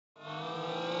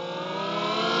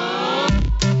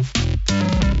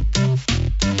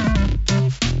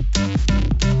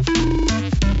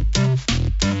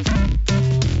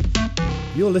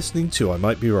You're listening to I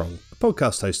Might Be Wrong, a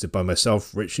podcast hosted by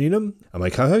myself, Rich Newnham, and my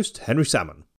co-host, Henry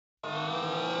Salmon.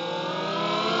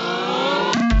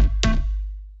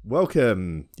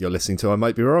 Welcome. You're listening to I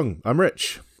Might Be Wrong. I'm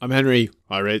Rich. I'm Henry.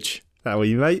 Hi, Rich. How are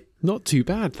you, mate? Not too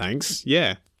bad, thanks.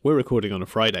 Yeah, we're recording on a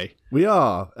Friday. We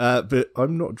are, but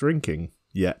I'm not drinking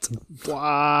yet.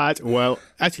 What? Well,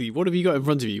 actually, what have you got in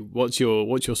front of you? What's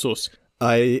your sauce?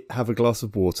 I have a glass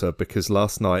of water because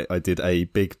last night I did a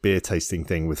big beer tasting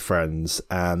thing with friends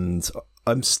and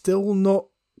I'm still not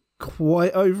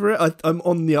quite over it. I'm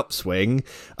on the upswing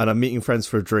and I'm meeting friends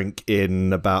for a drink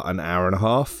in about an hour and a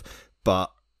half, but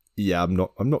yeah, I'm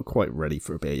not quite ready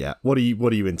for a beer yet. What are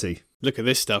you into? Look at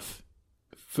this stuff.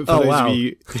 For oh, those wow. of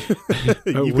you,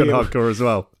 You've been hardcore as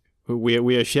well.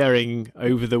 We are sharing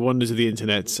over the wonders of the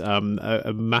internet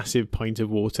a massive pint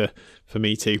of water for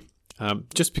me too.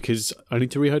 Just because I need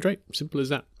to rehydrate. Simple as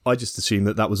that. I just assumed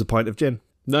that was a pint of gin.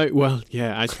 No, well,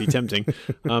 yeah, actually tempting.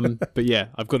 But yeah,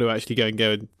 I've got to actually go and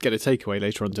get a takeaway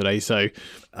later on today, so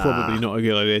probably not a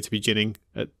good idea to be ginning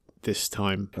at this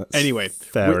time. Anyway,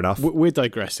 fair enough. We're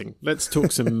digressing. Let's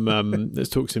talk some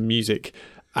music,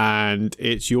 and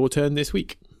it's your turn this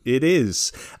week. It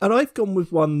is, and I've gone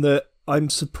with one that I'm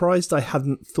surprised I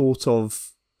hadn't thought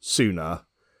of sooner.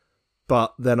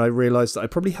 But then I realised that I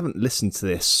probably haven't listened to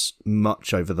this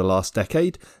much over the last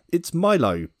decade. It's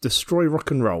Milo, Destroy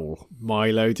Rock and Roll.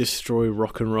 Milo, Destroy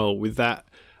Rock and Roll, with that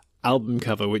album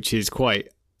cover, which is quite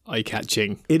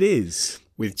eye-catching. It is.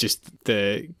 With just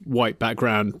the white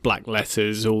background, black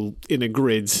letters, all in a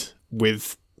grid,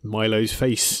 with Milo's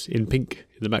face in pink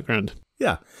in the background.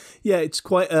 Yeah, it's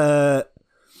quite, I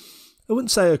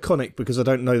wouldn't say iconic, because I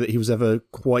don't know that he was ever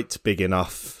quite big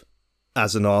enough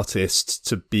as an artist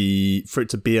for it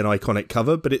to be an iconic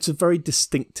cover, but it's a very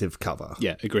distinctive cover.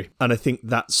 Yeah, agree. And I think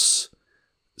that's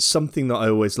something that I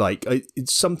always like.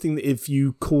 It's something that if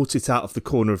you caught it out of the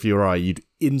corner of your eye, you'd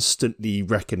instantly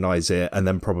recognise it and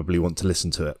then probably want to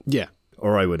listen to it. Yeah.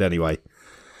 Or I would anyway.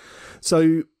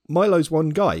 So Milo's one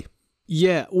guy.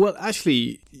 Yeah, well,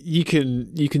 actually, you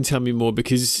can tell me more,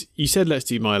 because you said let's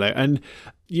do Milo, and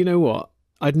you know what?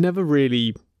 I'd never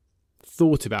really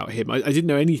thought about him. I didn't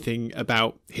know anything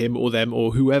about him or them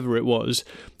or whoever it was,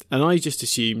 and I just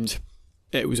assumed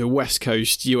it was a West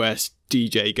Coast US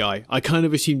DJ guy. I kind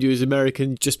of assumed he was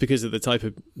American just because of the type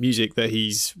of music that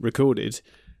he's recorded,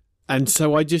 and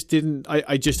so I just didn't.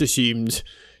 I just assumed,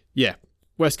 yeah,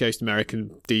 West Coast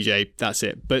American DJ. That's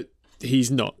it. But he's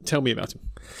not. Tell me about him.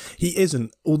 He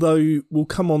isn't, although we'll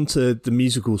come on to the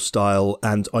musical style,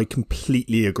 and I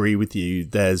completely agree with you.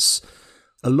 There's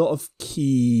a lot of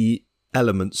key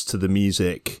elements to the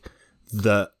music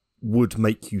that would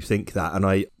make you think that, and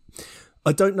I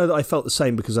don't know that I felt the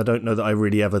same, because I don't know that I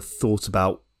really ever thought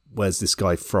about where's this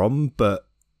guy from, but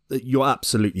you're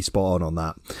absolutely spot on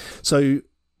that. So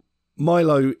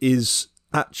Milo is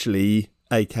actually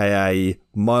aka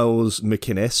Miles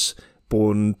McInnes,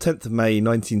 born 10th of May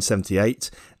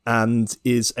 1978, and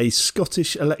is a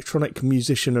Scottish electronic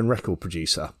musician and record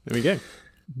producer. There we go.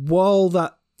 While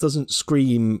that doesn't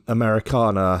scream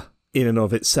Americana in and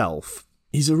of itself,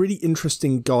 he's a really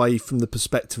interesting guy from the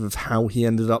perspective of how he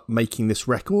ended up making this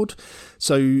record.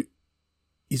 So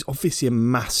he's obviously a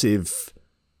massive,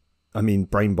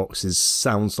 brainboxes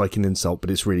sounds like an insult,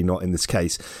 but it's really not in this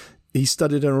case. He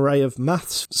studied an array of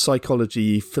maths,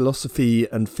 psychology, philosophy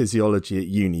and physiology at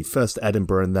uni, first at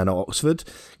Edinburgh and then at Oxford.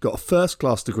 Got a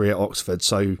first-class degree at Oxford,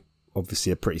 so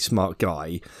obviously a pretty smart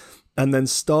guy. And then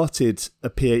started a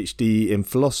PhD in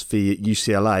philosophy at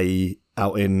UCLA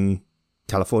out in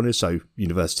California, so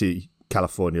University of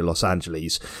California, Los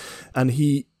Angeles. And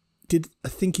he did, I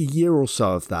think, a year or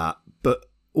so of that, but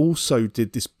also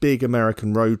did this big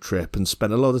American road trip and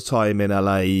spent a lot of time in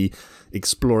LA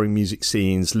exploring music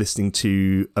scenes, listening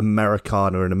to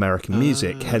Americana and American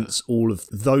music, hence all of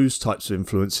those types of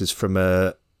influences from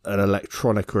an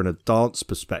electronica and a dance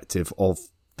perspective of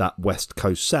that West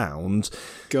Coast sound.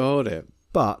 Got it.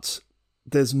 But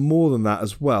there's more than that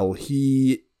as well.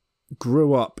 He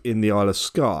grew up in the Isle of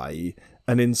Skye,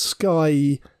 and in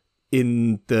Skye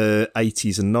in the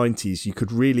 80s and 90s, you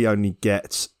could really only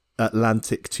get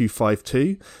Atlantic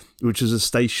 252, which was a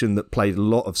station that played a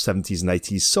lot of 70s and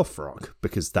 80s soft rock,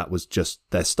 because that was just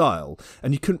their style.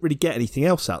 And you couldn't really get anything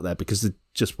else out there because there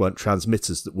just weren't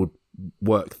transmitters that would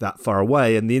work that far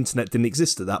away, and the internet didn't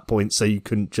exist at that point, so you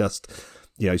couldn't just,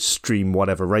 stream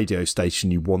whatever radio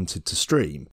station you wanted to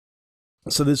stream.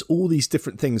 So there's all these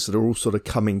different things that are all sort of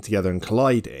coming together and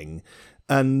colliding.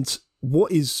 And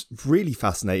what is really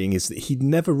fascinating is that he'd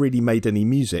never really made any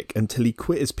music until he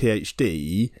quit his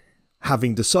PhD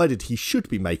having decided he should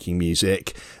be making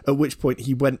music, at which point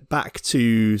he went back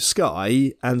to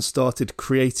Sky and started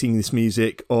creating this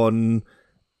music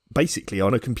basically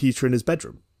on a computer in his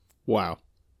bedroom. Wow.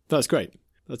 That's great.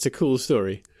 That's a cool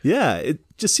story. Yeah, it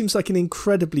just seems like an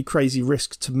incredibly crazy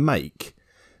risk to make.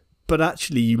 But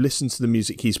actually, you listen to the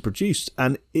music he's produced,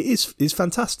 and it is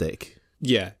fantastic.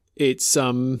 Yeah, it's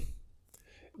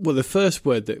well, the first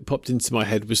word that popped into my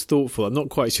head was thoughtful. I'm not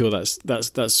quite sure that's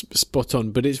spot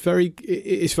on, but it's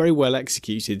very well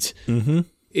executed. Mm-hmm.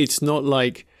 It's not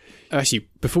like, actually,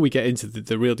 before we get into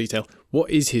the real detail, what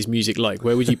is his music like?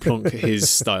 Where would you plonk his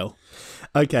style?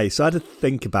 Okay, so I had to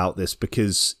think about this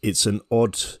because it's an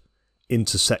odd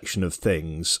intersection of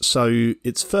things. So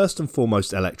it's first and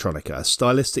foremost electronica.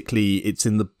 Stylistically, it's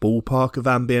in the ballpark of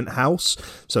ambient house.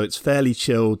 So it's fairly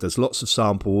chilled. There's lots of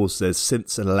samples. There's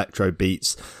synths and electro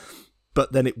beats.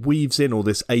 But then it weaves in all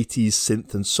this 80s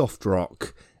synth and soft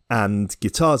rock and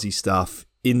guitarsy stuff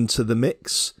into the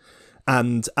mix.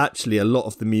 And actually, a lot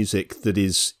of the music that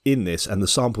is in this and the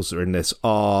samples that are in this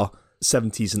are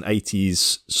 70s and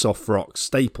 80s soft rock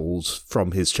staples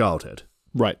from his childhood.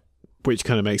 Right. Which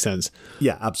kind of makes sense.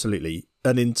 Yeah, absolutely.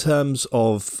 And in terms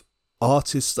of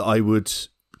artists that I would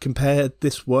compare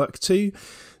this work to,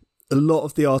 a lot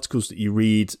of the articles that you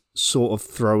read sort of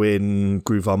throw in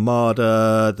Groove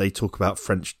Armada. They talk about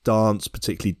French dance,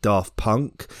 particularly Daft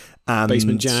Punk. And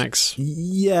Basement Jaxx.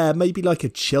 Yeah, maybe like a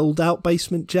chilled out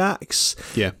Basement Jaxx.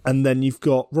 Yeah. And then you've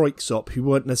got Röyksopp, who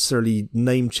weren't necessarily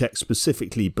name checked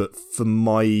specifically, but for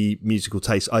my musical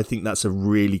taste, I think that's a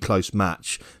really close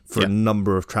match for a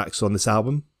number of tracks on this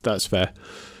album. That's fair.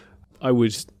 I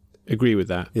would agree with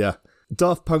that. Yeah.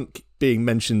 Daft Punk being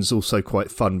mentioned is also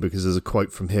quite fun because there's a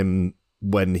quote from him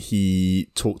when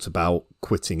he talked about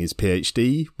quitting his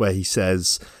PhD, where he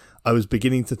says, "I was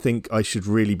beginning to think I should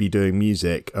really be doing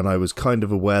music, and I was kind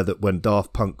of aware that when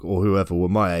Daft Punk or whoever were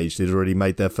my age, they'd already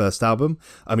made their first album.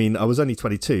 I mean, I was only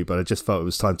 22, but I just felt it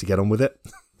was time to get on with it."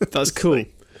 That's cool.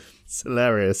 It's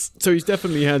hilarious. So he's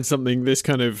definitely had something,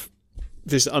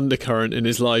 this undercurrent in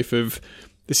his life of,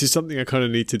 this is something I kind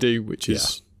of need to do, which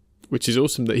is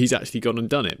awesome that he's actually gone and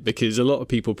done it, because a lot of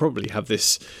people probably have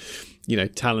this,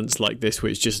 talents like this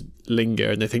which just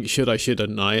linger and they think,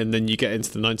 shouldn't I? And then you get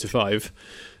into the 9 to 5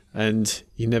 and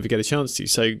you never get a chance to.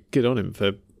 So good on him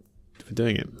for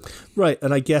doing it. Right,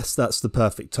 and I guess that's the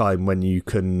perfect time when you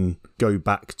can go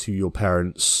back to your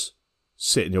parents,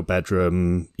 sit in your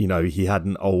bedroom. He had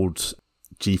an old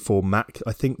G4 Mac,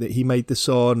 I think, that he made this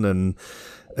on, and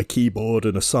a keyboard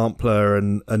and a sampler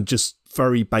and just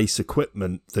very base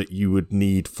equipment that you would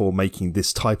need for making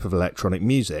this type of electronic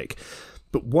music.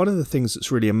 But one of the things that's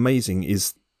really amazing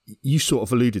is, you sort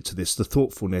of alluded to this, the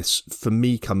thoughtfulness for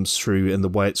me comes through in the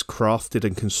way it's crafted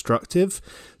and constructive.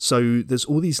 So there's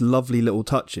all these lovely little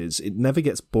touches. It never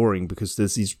gets boring because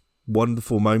there's these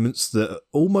wonderful moments that are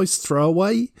almost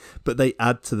throwaway, but they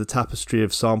add to the tapestry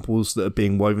of samples that are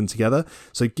being woven together.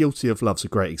 So Guilty of Love's a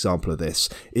great example of this.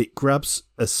 It grabs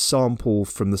a sample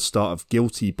from the start of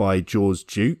Guilty by Jaws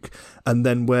Duke, and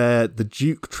then where the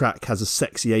Duke track has a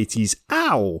sexy 80s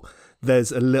ow,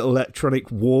 there's a little electronic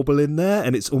warble in there,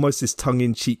 and it's almost this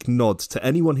tongue-in-cheek nod to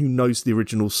anyone who knows the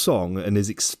original song and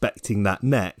is expecting that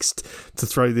next, to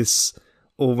throw this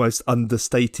almost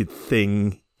understated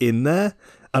thing in there.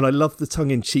 And I love the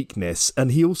tongue-in-cheekness.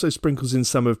 And he also sprinkles in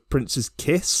some of Prince's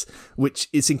Kiss, which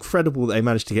is incredible that they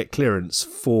managed to get clearance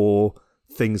for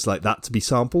things like that to be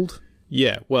sampled.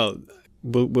 Yeah, well,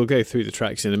 we'll go through the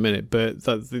tracks in a minute, but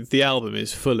the album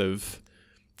is full of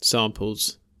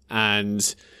samples,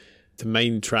 and the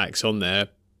main tracks on there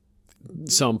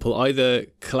sample either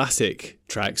classic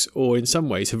tracks or in some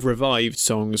ways have revived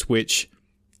songs which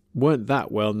weren't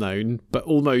that well known, but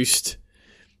almost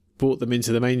brought them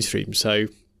into the mainstream. So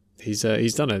he's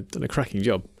done a cracking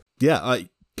job. Yeah, I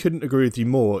couldn't agree with you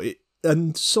more.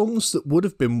 And songs that would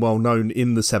have been well known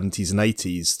in the 70s and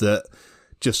 80s that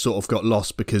just sort of got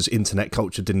lost because internet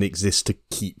culture didn't exist to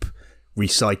keep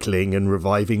recycling and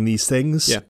reviving these things.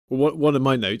 Yeah. Well, one of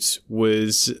my notes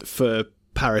was for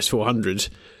Paris 400,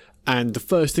 and the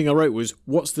first thing I wrote was,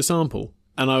 "What's the sample?"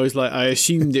 And I was like, I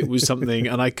assumed it was something,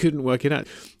 and I couldn't work it out.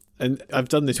 And I've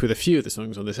done this with a few of the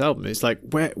songs on this album. It's like,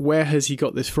 where has he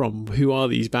got this from? Who are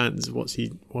these bands? What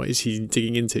is he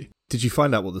digging into? Did you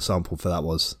find out what the sample for that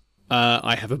was?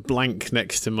 I have a blank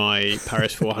next to my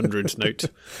Paris 400 note.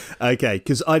 Okay,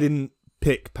 because I didn't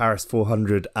pick Paris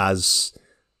 400 as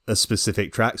a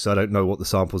specific track, so I don't know what the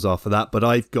samples are for that, but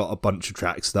I've got a bunch of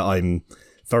tracks that I'm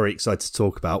very excited to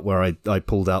talk about where I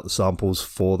pulled out the samples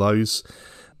for those.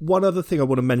 One other thing I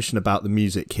want to mention about the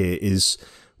music here is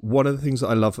one of the things that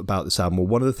I love about this album, or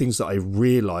one of the things that I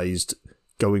realised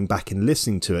going back and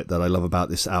listening to it that I love about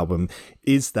this album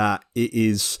is that it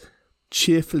is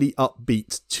cheerfully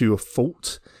upbeat to a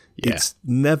fault. Yeah. It's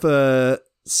never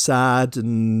sad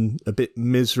and a bit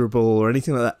miserable or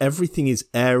anything like that. Everything is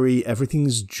airy,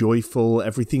 everything's joyful,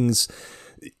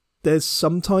 there's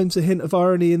sometimes a hint of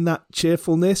irony in that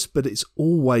cheerfulness, but it's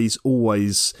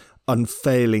always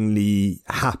unfailingly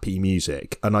happy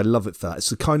music, and I love it for that. It's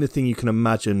the kind of thing you can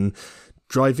imagine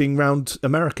driving around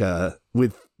America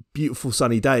with beautiful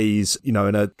sunny days, in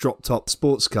a drop-top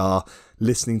sports car,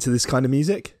 listening to this kind of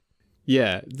music.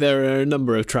 Yeah, there are a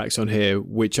number of tracks on here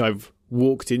which I've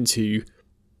walked into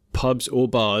pubs or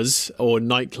bars or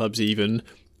nightclubs even,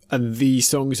 and these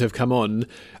songs have come on,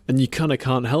 and you kind of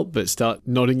can't help but start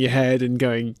nodding your head and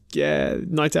going, yeah,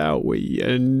 night out,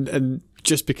 and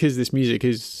just because this music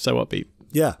is so upbeat.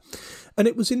 Yeah. And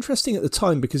it was interesting at the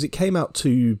time because it came out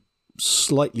to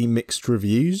slightly mixed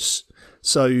reviews.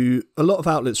 So a lot of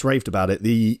outlets raved about it.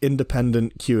 The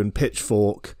Independent, Q and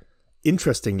Pitchfork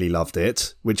interestingly loved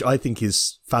it, which I think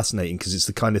is fascinating because it's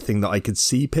the kind of thing that I could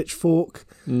see Pitchfork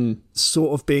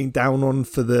sort of being down on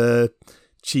for the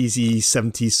cheesy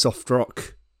 70s soft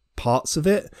rock parts of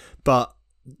it. But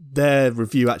their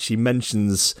review actually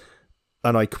mentions,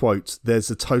 and I quote,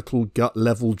 "There's a total gut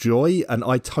level joy," and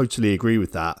I totally agree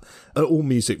with that.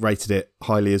 AllMusic rated it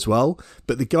highly as well,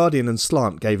 but The Guardian and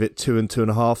Slant gave it 2 and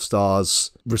 2.5 stars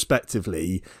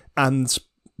respectively, and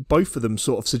both of them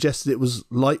sort of suggested it was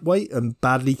lightweight and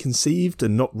badly conceived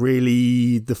and not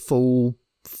really the full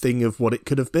thing of what it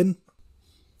could have been.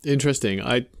 Interesting.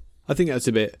 I think that's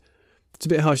a bit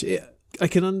harsh. I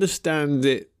can understand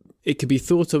that it could be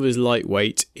thought of as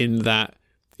lightweight in that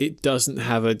it doesn't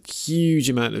have a huge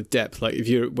amount of depth. Like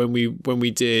when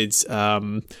we did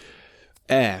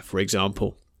Air, for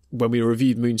example, when we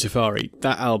reviewed Moon Safari,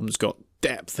 that album's got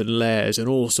depth and layers and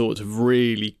all sorts of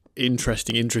really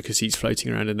interesting intricacies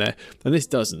floating around in there. And this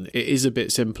doesn't. It is a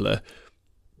bit simpler.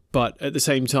 But at the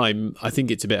same time, I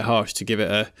think it's a bit harsh to give it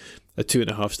a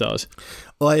 2.5 stars.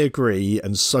 I agree,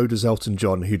 and so does Elton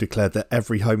John, who declared that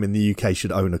every home in the UK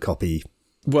should own a copy.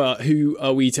 Well, who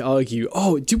are we to argue?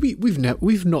 Oh,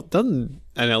 we've not done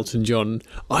an Elton John.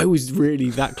 I was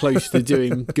really that close to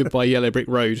doing Goodbye Yellow Brick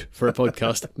Road for a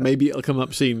podcast. Maybe it'll come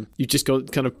up soon. You've just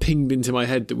got kind of pinged into my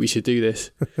head that we should do this.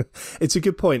 It's a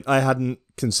good point. I hadn't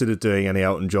considered doing any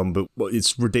Elton John, but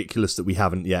it's ridiculous that we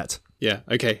haven't yet. Yeah,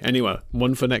 okay. Anyway,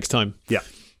 one for next time. Yeah.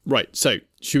 Right, so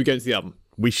should we go into the album?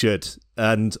 We should.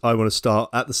 And I want to start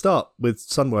at the start with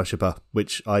Sun Worshipper,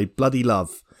 which I bloody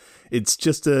love. It's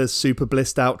just a super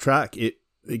blissed out track. It,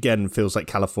 again, feels like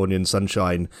Californian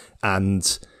sunshine.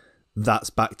 And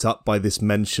that's backed up by this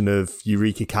mention of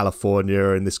Eureka,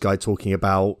 California, and this guy talking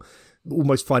about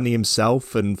almost finding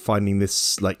himself and finding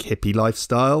this like hippie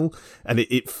lifestyle. And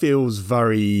it feels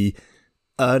very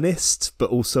earnest, but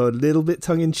also a little bit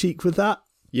tongue-in-cheek with that.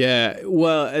 Yeah,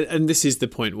 well, and this is the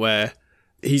point where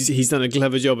he's done a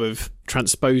clever job of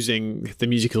transposing the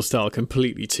musical style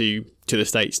completely to the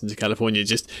States and to California,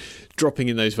 just dropping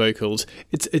in those vocals.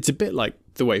 It's a bit like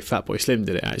the way Fatboy Slim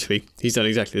did it, actually. He's done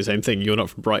exactly the same thing. You're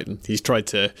Not From Brighton. He's tried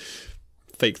to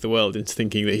fake the world into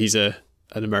thinking that he's an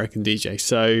American DJ.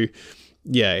 So,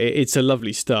 yeah, it's a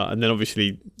lovely start. And then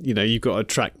obviously, you've got a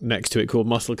track next to it called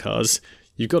Muscle Cars.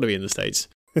 You've got to be in the States.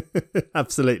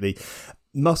 Absolutely.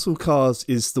 Muscle Cars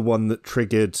is the one that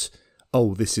triggered,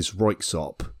 oh, this is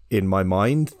Röyksopp in my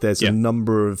mind. There's a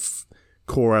number of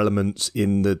core elements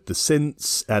in the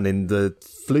synths and in the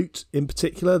flute in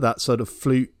particular, that sort of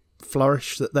flute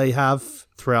flourish that they have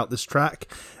throughout this track.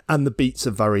 And the beats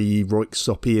are very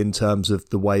Röyksoppy in terms of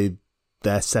the way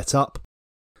they're set up.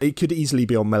 It could easily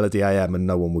be on Melody AM and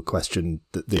no one would question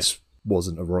that this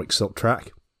wasn't a Röyksopp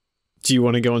track. Do you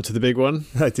want to go on to the big one?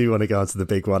 I do want to go on to the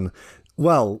big one.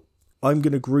 Well, I'm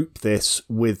going to group this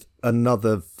with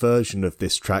another version of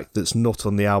this track that's not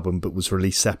on the album but was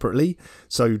released separately.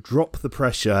 So Drop the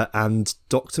Pressure and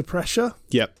Dr. Pressure.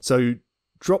 Yep. So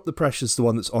Drop the Pressure is the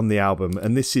one that's on the album,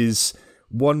 and this is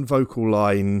one vocal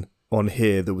line on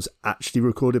here that was actually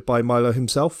recorded by Milo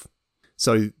himself.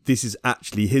 So this is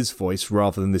actually his voice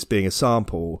rather than this being a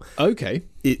sample. Okay.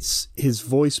 It's his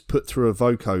voice put through a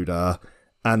vocoder,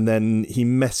 and then he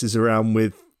messes around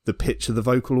with the pitch of the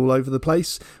vocal all over the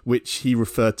place, which he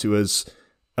referred to as,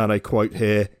 and I quote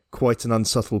here, quite an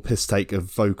unsubtle piss take of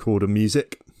vocoder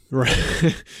music.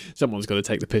 Right. Someone's got to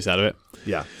take the piss out of it.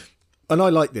 Yeah. And I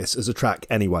like this as a track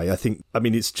anyway. I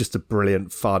mean, it's just a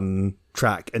brilliant, fun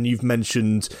track. And you've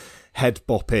mentioned head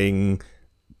bopping,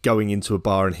 going into a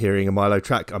bar and hearing a Milo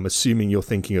track. I'm assuming you're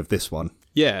thinking of this one.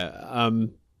 Yeah.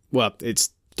 Well, it's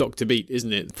Dr. Beat,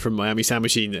 isn't it, from Miami Sound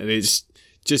Machine? And it's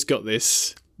just got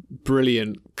this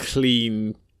brilliant,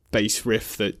 clean bass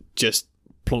riff that just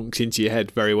plonks into your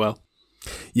head very well.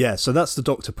 Yeah, so that's the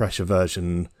Dr. Pressure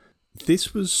version.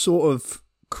 This was sort of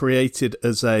created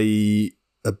as a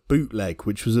bootleg,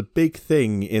 which was a big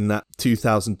thing in that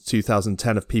 2000 to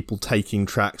 2010 of people taking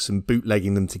tracks and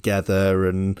bootlegging them together,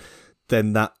 and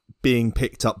then that being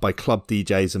picked up by club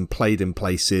DJs and played in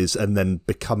places and then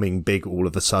becoming big all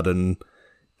of a sudden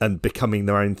and becoming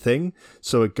their own thing.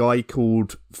 So a guy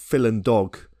called Phil and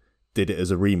Dog did it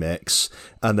as a remix,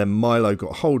 and then Milo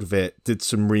got hold of it, did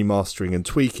some remastering and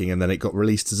tweaking, and then it got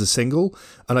released as a single.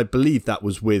 And I believe that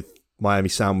was with Miami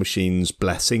Sound Machine's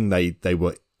blessing. They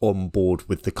were on board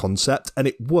with the concept, and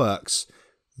it works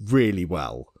really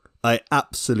well. I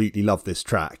absolutely love this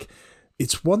track.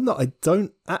 It's one that I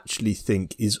don't actually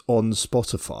think is on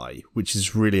Spotify, which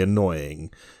is really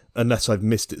annoying, unless I've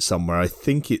missed it somewhere. I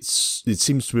think it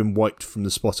seems to have been wiped from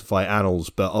the Spotify annals,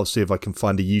 but I'll see if I can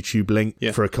find a YouTube link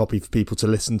for a copy for people to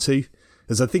listen to.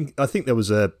 Because I think there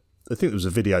was a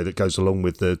video that goes along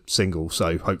with the single,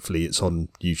 so hopefully it's on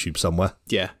YouTube somewhere.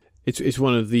 Yeah, it's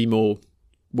one of the more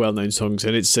well-known songs,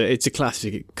 and it's a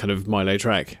classic kind of Milo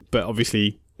track, but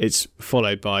obviously it's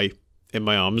followed by In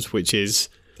My Arms, which is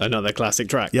another classic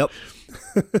track. Yep.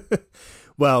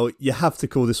 Well, you have to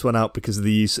call this one out because of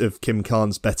the use of Kim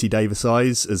Carnes' Betty Davis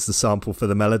Eyes as the sample for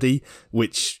the melody,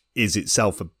 which is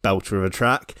itself a belter of a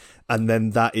track. And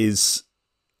then that is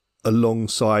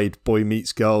alongside Boy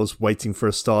Meets Girls, Waiting for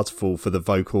a Star to Fall for the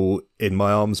vocal In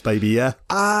My Arms, Baby, yeah.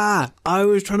 Ah, I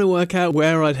was trying to work out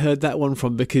where I'd heard that one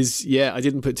from because, yeah, I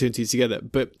didn't put two and two together.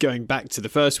 But going back to the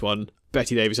first one,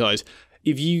 Betty Davis Eyes,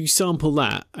 if you sample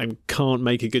that and can't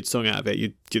make a good song out of it,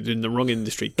 you're in the wrong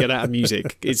industry. Get out of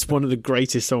music. It's one of the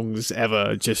greatest songs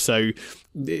ever. Just so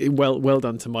well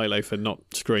done to Milo for not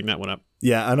screwing that one up.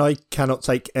 Yeah, and I cannot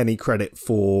take any credit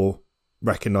for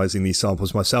recognising these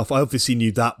samples myself. I obviously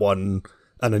knew that one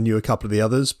and I knew a couple of the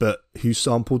others, but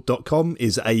whosampled.com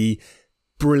is a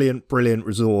brilliant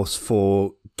resource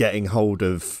for getting hold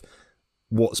of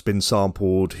what's been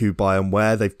sampled, who, by and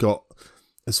where. They've got,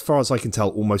 as far as I can tell,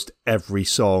 almost every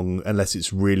song, unless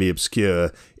it's really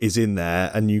obscure, is in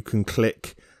there, and you can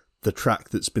click the track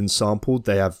that's been sampled.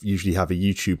 They usually have a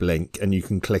YouTube link, and you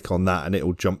can click on that and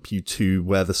it'll jump you to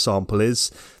where the sample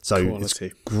is. So Quality. It's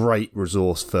a great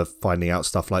resource for finding out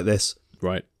stuff like this.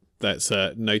 Right. That's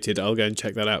noted. I'll go and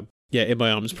check that out. Yeah, In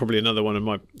My Arms, probably another one of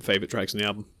my favourite tracks on the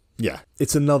album. Yeah,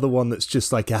 it's another one that's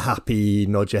just like a happy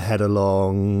nod your head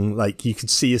along. Like you could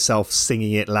see yourself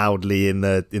singing it loudly in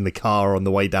the car on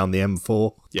the way down the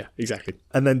M4. Yeah, exactly.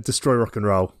 And then Destroy Rock and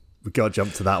Roll. We got to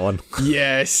jump to that one.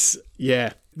 Yes.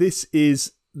 Yeah. This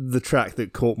is the track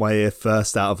that caught my ear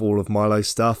first out of all of Milo's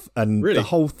stuff. And Really? The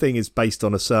whole thing is based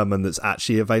on a sermon that's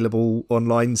actually available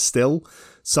online still.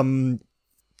 Some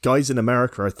guys in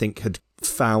America, I think, had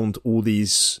found all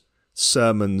these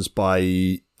sermons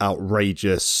by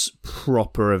outrageous,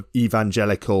 proper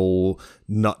evangelical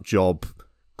nutjob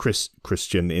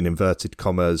Christian, in inverted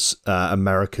commas,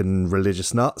 American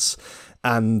religious nuts.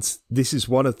 And this is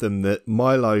one of them that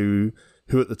Milo,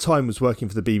 who at the time was working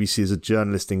for the BBC as a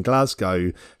journalist in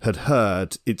Glasgow, had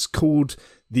heard. It's called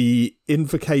The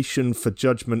Invocation for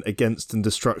Judgment Against and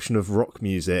Destruction of Rock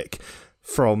Music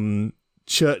from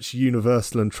Church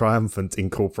Universal and Triumphant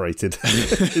Incorporated.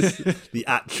 The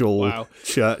actual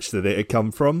church that it had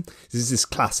come from. This is this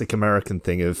classic American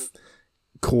thing of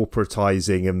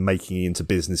corporatizing and making it into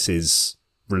businesses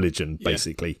religion,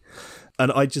 basically.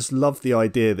 And I just love the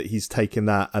idea that he's taken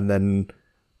that and then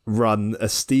run a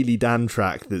Steely Dan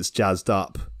track that's jazzed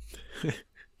up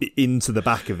into the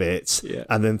back of it,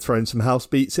 and then thrown some house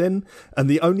beats in. And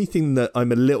the only thing that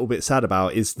I'm a little bit sad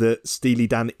about is that Steely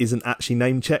Dan isn't actually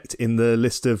name checked in the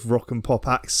list of rock and pop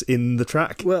acts in the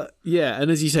track. Well, yeah, and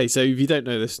as you say, so if you don't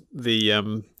know this,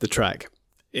 the track,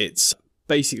 it's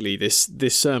basically this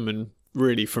sermon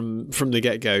really from the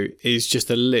get-go is just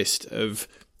a list of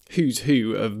who's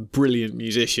who of brilliant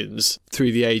musicians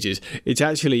through the ages. It's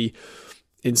actually,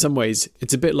 in some ways,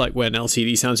 it's a bit like when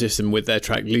LCD Sound System with their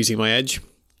track Losing My Edge,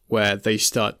 where they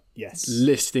start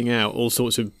listing out all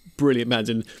sorts of brilliant bands,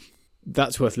 and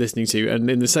that's worth listening to. And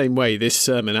in the same way, this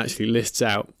sermon actually lists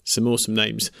out some awesome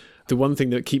names. The one thing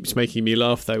that keeps making me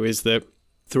laugh, though, is that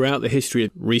throughout the history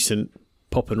of recent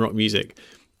pop and rock music,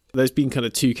 there's been kind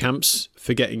of two camps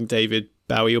for getting David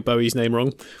Bowie or Bowie's name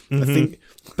wrong. Mm-hmm. I think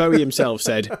Bowie himself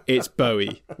said it's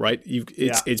Bowie, right?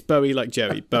 It's Bowie like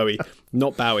Joey, Bowie,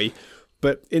 not Bowie.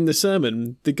 But in the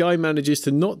sermon, the guy manages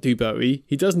to not do Bowie.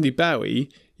 He doesn't do Bowie.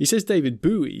 He says David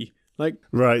Bowie. Like,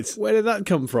 right. Where did that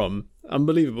come from?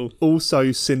 Unbelievable. Also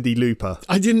Cyndi Lauper.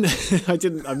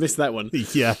 I missed that one.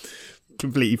 Yeah.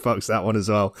 Completely fucks that one as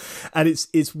well. And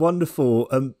it's wonderful.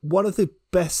 One of the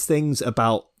best things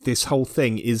about this whole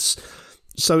thing is...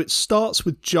 So it starts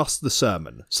with just the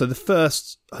sermon. So the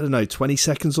first, 20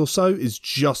 seconds or so is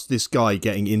just this guy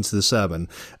getting into the sermon.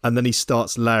 And then he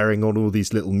starts layering on all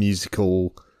these little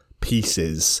musical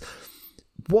pieces.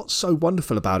 What's so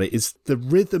wonderful about it is the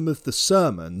rhythm of the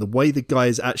sermon, the way the guy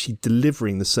is actually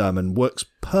delivering the sermon works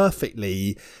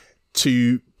perfectly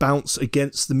to bounce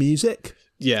against the music.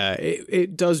 Yeah,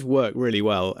 it does work really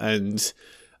well. And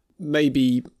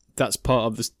maybe that's part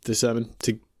of the sermon,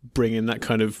 to bring in that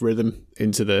kind of rhythm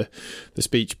into the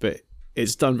speech, but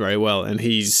it's done very well, and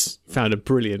he's found a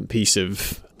brilliant piece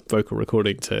of vocal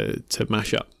recording to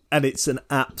mash up. And it's an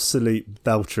absolute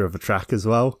belter of a track as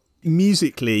well.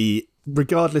 Musically,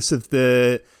 regardless of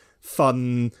the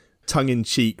fun,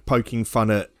 tongue-in-cheek, poking fun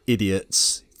at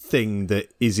idiots thing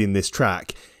that is in this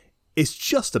track, it's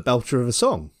just a belter of a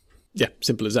song. Yeah,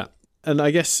 simple as that. And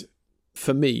I guess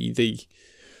for me,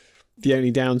 the only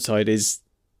downside is,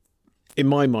 in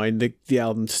my mind, the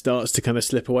album starts to kind of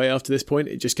slip away after this point.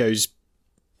 It just goes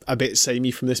a bit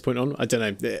samey from this point on. I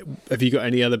don't know. Have you got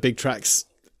any other big tracks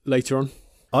later on?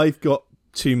 I've got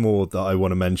two more that I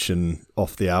want to mention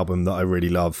off the album that I really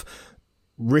love.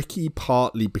 Ricky,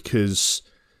 partly because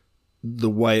the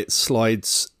way it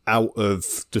slides out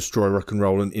of Destroy Rock and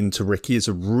Roll and into Ricky is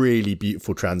a really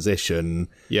beautiful transition.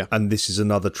 Yeah. And this is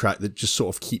another track that just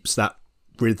sort of keeps that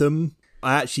rhythm.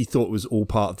 I actually thought it was all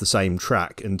part of the same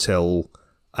track until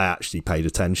I actually paid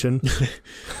attention.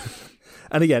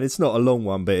 And again, it's not a long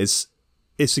one, but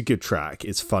it's a good track.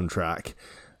 It's a fun track.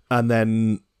 And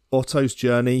then Otto's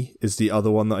Journey is the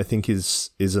other one that I think is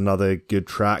another good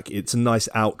track. It's a nice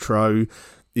outro.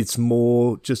 It's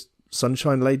more just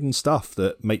sunshine-laden stuff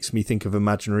that makes me think of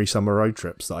imaginary summer road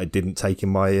trips that I didn't take in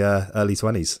my early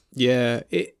 20s. Yeah,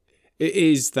 it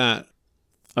is that.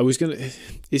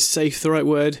 Is safe the right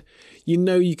word?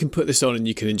 You can put this on and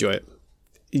you can enjoy it.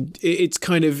 It's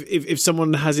kind of, if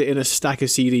someone has it in a stack of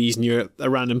CDs and you're at a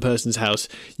random person's house,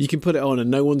 you can put it on and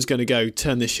no one's going to go,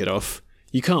 turn this shit off.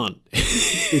 You can't.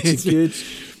 It's good,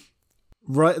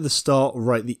 right at the start,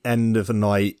 right at the end of a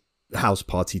night, house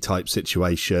party type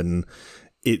situation.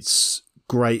 It's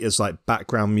great as like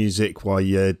background music while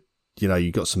you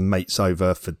got some mates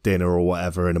over for dinner or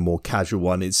whatever in a more casual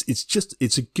one.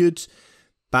 It's a good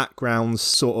background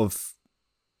sort of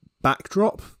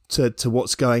backdrop to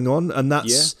what's going on, and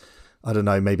that's I don't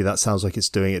know, maybe that sounds like it's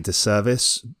doing it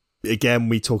disservice. Again,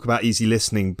 we talk about easy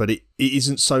listening, but it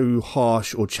isn't so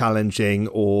harsh or challenging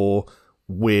or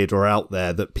weird or out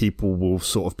there that people will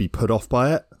sort of be put off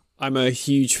by it. I'm a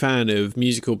huge fan of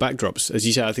musical backdrops. As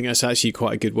you say, I think that's actually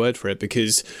quite a good word for it,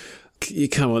 because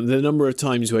come on, the number of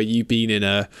times where you've been in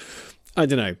a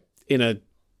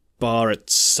bar at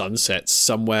sunset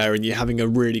somewhere and you're having a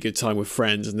really good time with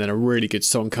friends, and then a really good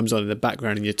song comes on in the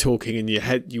background and you're talking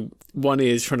and one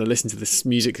ear is trying to listen to this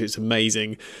music because it's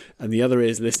amazing, and the other ear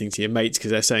is listening to your mates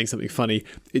because they're saying something funny.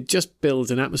 It just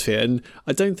builds an atmosphere, and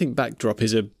I don't think backdrop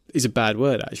is a bad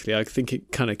word, actually. I think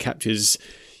it kind of captures,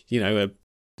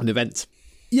 an event.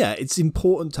 Yeah, it's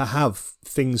important to have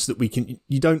things that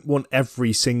you don't want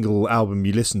every single album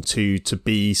you listen to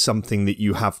be something that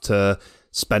you have to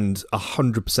spend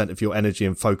 100% of your energy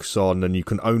and focus on, and you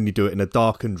can only do it in a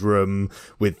darkened room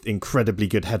with incredibly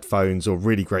good headphones or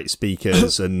really great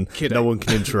speakers and no one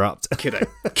can interrupt.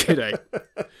 Kiddo.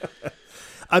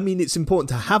 I mean, it's important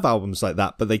to have albums like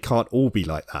that, but they can't all be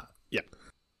like that. Yeah.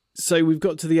 So we've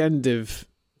got to the end of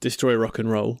Destroy Rock and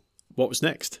Roll. What was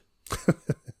next?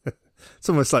 It's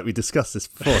almost like we discussed this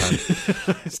beforehand.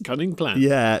 It's a cunning plan.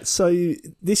 Yeah, so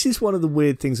this is one of the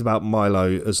weird things about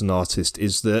Milo as an artist,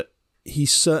 is that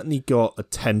he's certainly got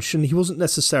attention. He wasn't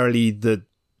necessarily the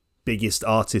biggest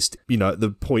artist, at the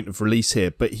point of release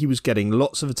here, but he was getting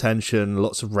lots of attention,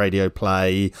 lots of radio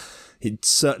play. He'd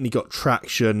certainly got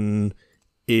traction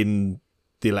in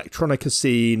the electronica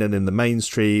scene and in the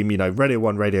mainstream, Radio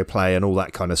 1, radio play and all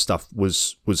that kind of stuff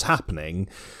was happening.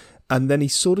 And then he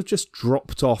sort of just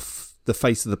dropped off the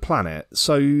face of the planet.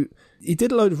 So he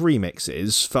did a load of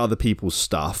remixes for other people's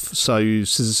stuff. So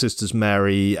Scissor Sisters,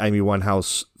 Mary, Amy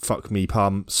Winehouse, Fuck Me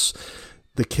Pumps,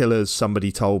 The Killers,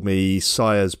 Somebody Told Me,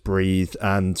 Sire's Breathe,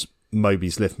 and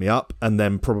Moby's Lift Me Up. And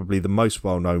then probably the most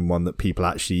well-known one that people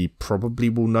actually probably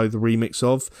will know the remix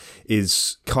of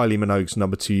is Kylie Minogue's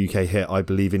number 2 UK hit, I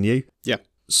Believe in You. Yeah.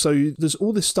 So there's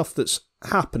all this stuff that's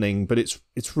happening, but it's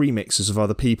remixes of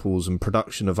other people's and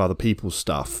production of other people's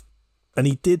stuff. And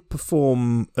he did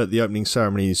perform at the opening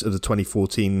ceremonies of the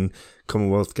 2014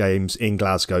 Commonwealth Games in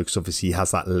Glasgow, because obviously he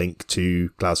has that link to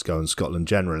Glasgow and Scotland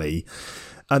generally.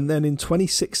 And then in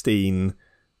 2016,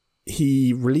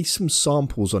 he released some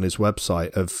samples on his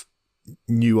website of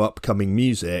new upcoming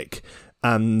music,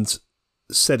 and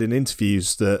said in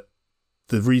interviews that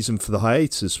the reason for the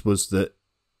hiatus was that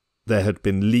there had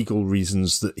been legal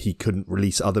reasons that he couldn't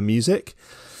release other music.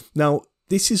 Now,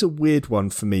 this is a weird one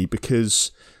for me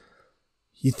because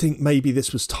you'd think maybe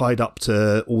this was tied up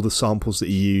to all the samples that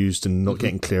he used and not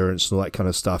getting clearance and all that kind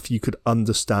of stuff. You could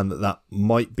understand that that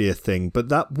might be a thing, but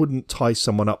that wouldn't tie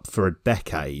someone up for a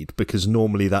decade, because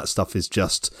normally that stuff is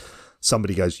just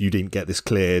somebody goes, you didn't get this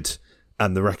cleared,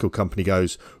 and the record company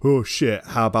goes, oh shit,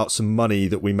 how about some money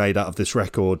that we made out of this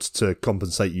record to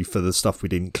compensate you for the stuff we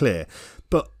didn't clear?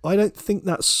 But I don't think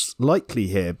that's likely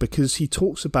here, because he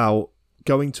talks about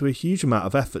going to a huge amount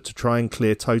of effort to try and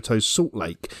clear Toto's Salt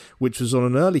Lake, which was on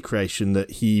an early creation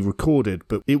that he recorded,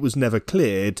 but it was never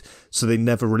cleared, so they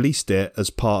never released it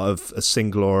as part of a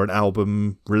single or an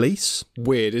album release.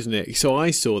 Weird, isn't it? So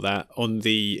I saw that on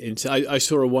I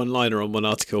saw a one-liner on one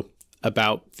article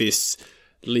about this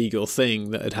legal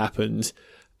thing that had happened,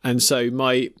 and so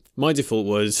my default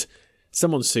was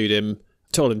someone sued him,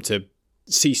 told him to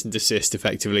cease and desist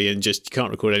effectively, and just you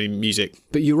can't record any music.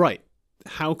 But you're right.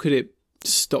 How could it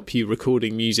stop you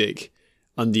recording music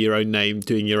under your own name,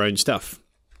 doing your own stuff?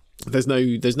 There's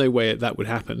no way that would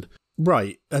happen.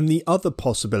 Right. And the other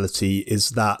possibility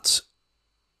is that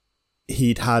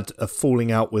he'd had a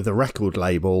falling out with a record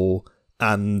label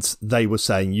and they were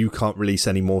saying, you can't release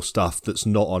any more stuff that's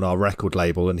not on our record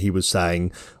label. And he was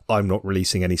saying, I'm not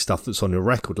releasing any stuff that's on your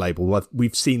record label. Well,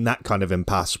 we've seen that kind of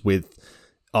impasse with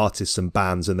artists and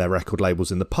bands and their record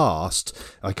labels in the past.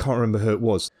 I can't remember who it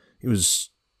was. It was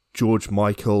George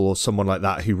Michael or someone like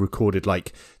that who recorded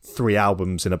like 3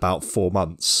 albums in about 4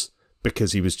 months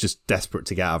because he was just desperate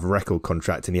to get out of a record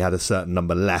contract and he had a certain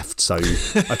number left. So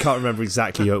I can't remember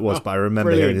exactly who it was, but I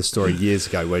remember hearing this story years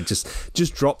ago where it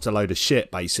just dropped a load of shit,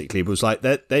 basically. It was like,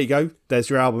 there you go, there's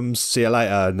your albums, see you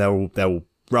later. And they're all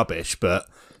rubbish, but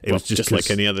it was just like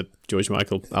any other George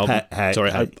Michael album.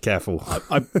 Sorry, careful.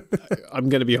 I'm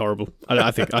going to be horrible.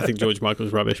 I think George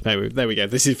Michael's rubbish. Maybe, there we go.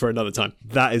 This is for another time.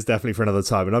 That is definitely for another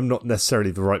time, and I'm not necessarily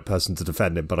the right person to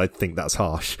defend him, but I think that's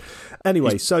harsh.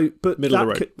 Anyway, middle of the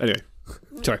road. Anyway,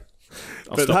 sorry.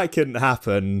 That couldn't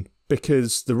happen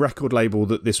because the record label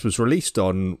that this was released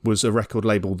on was a record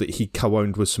label that he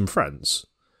co-owned with some friends.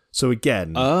 So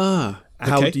again, how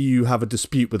do you have a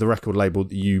dispute with a record label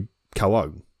that you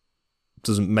co-own?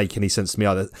 Doesn't make any sense to me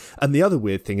either. And the other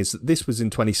weird thing is that this was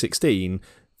in 2016.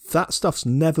 That stuff's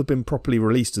never been properly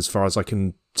released as far as I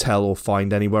can tell or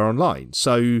find anywhere online.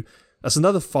 So that's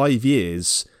another 5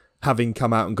 years having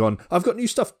come out and gone, I've got new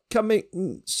stuff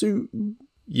coming soon.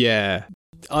 Yeah,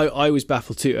 I was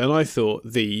baffled too. And I thought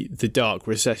the dark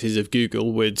recesses of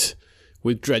Google would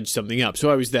dredge something up. So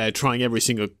I was there trying every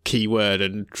single keyword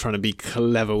and trying to be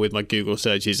clever with my Google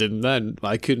searches. And then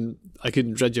I couldn't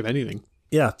dredge up anything.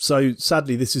 Yeah, so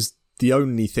sadly, this is the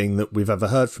only thing that we've ever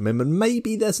heard from him. And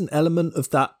maybe there's an element of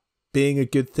that being a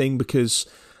good thing because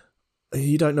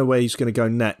you don't know where he's going to go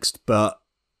next. But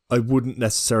I wouldn't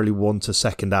necessarily want a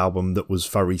second album that was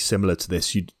very similar to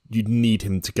this. You'd need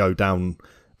him to go down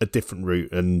a different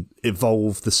route and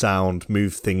evolve the sound,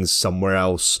 move things somewhere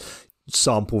else,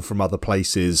 sample from other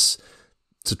places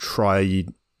to try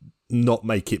not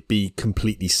make it be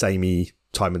completely samey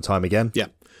time and time again. Yeah.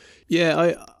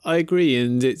 Yeah, I agree,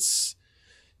 and it's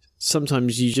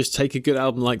sometimes you just take a good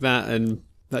album like that and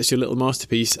that's your little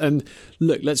masterpiece. And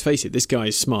look, let's face it, this guy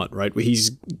is smart, right?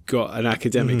 He's got an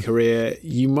academic career.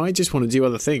 You might just want to do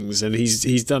other things, and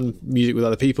he's done music with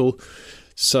other people.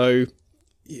 So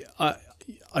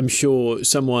I'm sure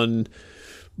someone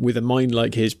with a mind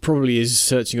like his probably is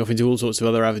searching off into all sorts of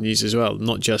other avenues as well,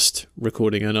 not just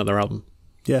recording another album.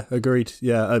 Yeah, agreed.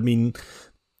 Yeah, I mean,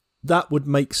 that would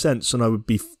make sense, and I would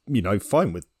be,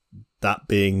 fine with that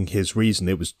being his reason.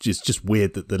 It was just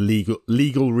weird that the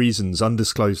legal reasons,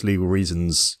 undisclosed legal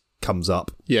reasons, comes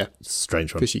up. Yeah, it's a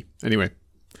strange one. Fishy. Anyway,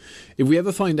 if we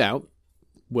ever find out,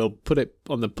 we'll put it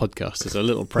on the podcast as a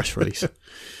little press release.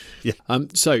 Yeah.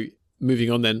 So moving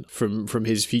on then from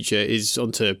his future is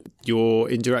onto your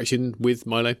interaction with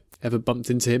Milo. Ever bumped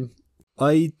into him?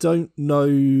 I don't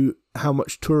know how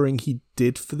much touring he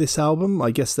did for this album.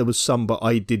 I guess there was some, but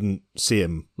I didn't see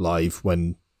him live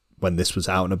when this was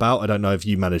out and about. I don't know if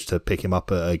you managed to pick him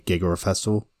up at a gig or a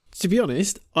festival. To be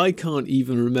honest, I can't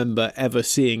even remember ever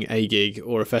seeing a gig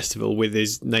or a festival with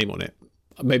his name on it.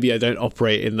 Maybe I don't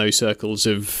operate in those circles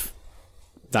of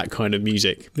that kind of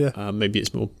music. Yeah. Maybe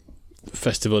it's more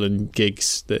festival and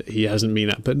gigs that he hasn't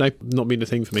been at, but no, not been a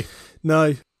thing for me.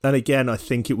 No. And again, I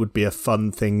think it would be a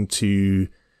fun thing to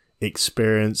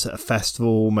experience at a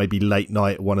festival, maybe late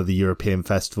night at one of the European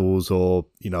festivals, or,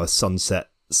 a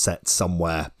sunset set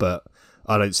somewhere. But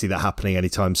I don't see that happening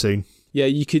anytime soon. Yeah,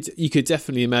 you could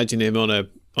definitely imagine him on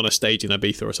on a stage in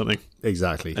Ibiza or something.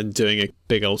 Exactly. And doing a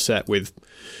big old set with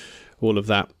all of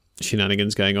that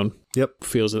shenanigans going on. Yep.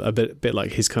 Feels a bit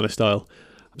like his kind of style.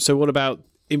 So what about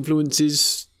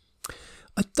influences?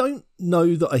 I don't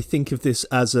know that I think of this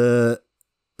as an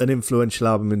influential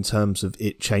album in terms of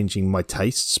it changing my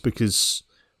tastes, because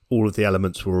all of the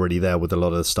elements were already there with a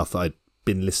lot of the stuff that I'd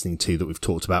been listening to that we've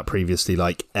talked about previously,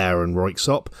 like Air and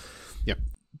Röyksopp. Yep.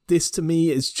 This to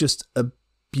me is just a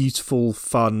beautiful,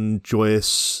 fun,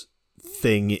 joyous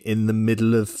thing in the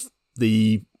middle of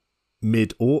the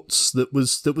mid-aughts that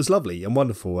was lovely and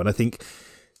wonderful. And I think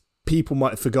people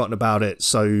might have forgotten about it,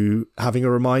 so having a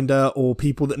reminder, or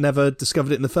people that never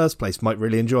discovered it in the first place might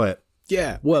really enjoy it.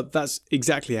 Yeah, well, that's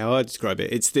exactly how I describe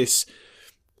it. It's this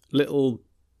little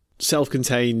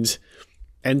self-contained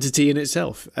entity in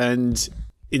itself. And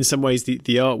in some ways, the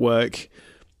artwork,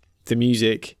 the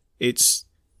music, it's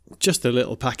just a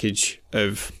little package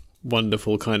of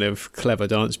wonderful kind of clever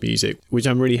dance music, which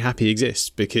I'm really happy exists,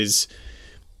 because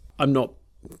I'm not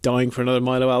dying for another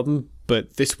Milo album,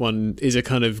 but this one is a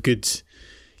kind of good,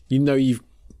 you've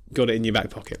got it in your back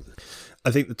pocket.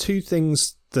 I think the two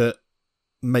things that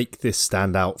make this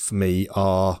stand out for me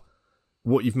are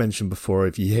what you've mentioned before.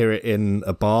 If you hear it in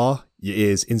a bar, your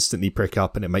ears instantly prick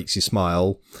up and it makes you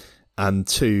smile. And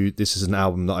two, this is an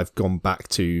album that I've gone back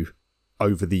to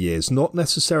over the years, not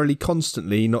necessarily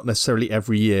constantly, not necessarily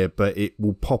every year, but it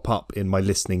will pop up in my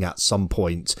listening at some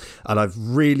point. And I've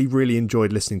really, really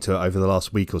enjoyed listening to it over the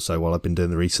last week or so while I've been doing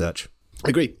the research. I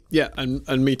agree. Yeah, and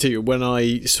me too. When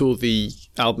I saw the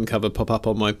album cover pop up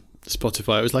on my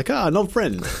Spotify, I was like, an old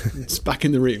friend. It's back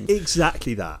in the room.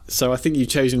 Exactly that. So I think you've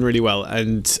chosen really well,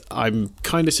 and I'm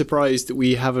kind of surprised that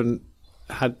we haven't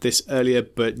had this earlier,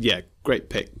 but yeah, great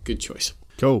pick. Good choice.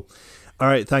 Cool. All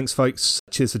right, thanks, folks.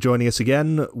 Cheers for joining us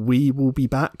again. We will be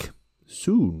back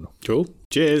soon. Cool.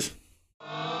 Cheers.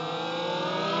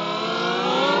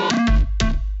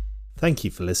 Thank you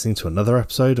for listening to another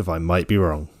episode of I Might Be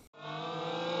Wrong.